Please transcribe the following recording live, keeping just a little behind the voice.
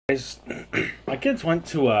Guys, my kids went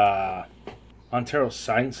to Ontario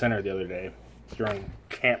Science Center the other day during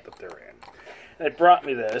camp that they're in. And they brought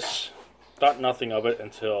me this. Thought nothing of it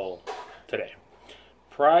until today.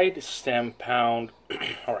 Pride STEM Pound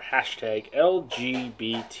or hashtag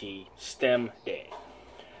LGBT STEM Day.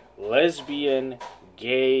 Lesbian,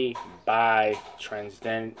 gay, bi,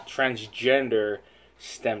 transgender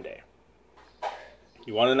STEM Day.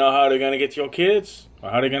 You want to know how they're going to get to your kids? Or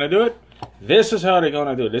how they're going to do it? This is how they're going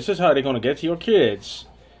to do it. This is how they're going to get to your kids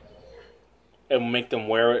and make them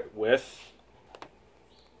wear it with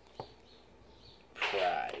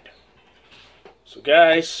pride. So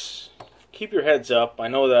guys, keep your heads up. I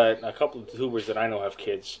know that a couple of YouTubers that I know have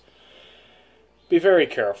kids. Be very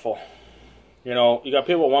careful. You know, you got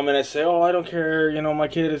people 1 minute say, oh, I don't care, you know, my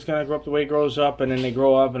kid is going to grow up the way he grows up, and then they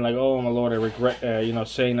grow up and like, oh my Lord, I regret,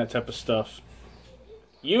 saying that type of stuff.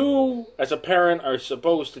 You, as a parent, are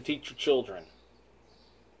supposed to teach your children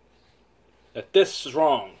that this is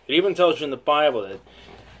wrong. It even tells you in the Bible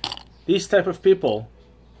that these type of people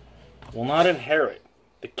will not inherit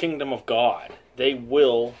the kingdom of God. They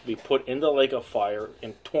will be put in the lake of fire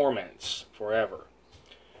in torments forever.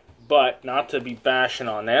 But not to be bashing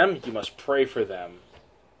on them, you must pray for them.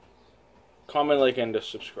 Comment, like, and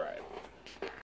subscribe.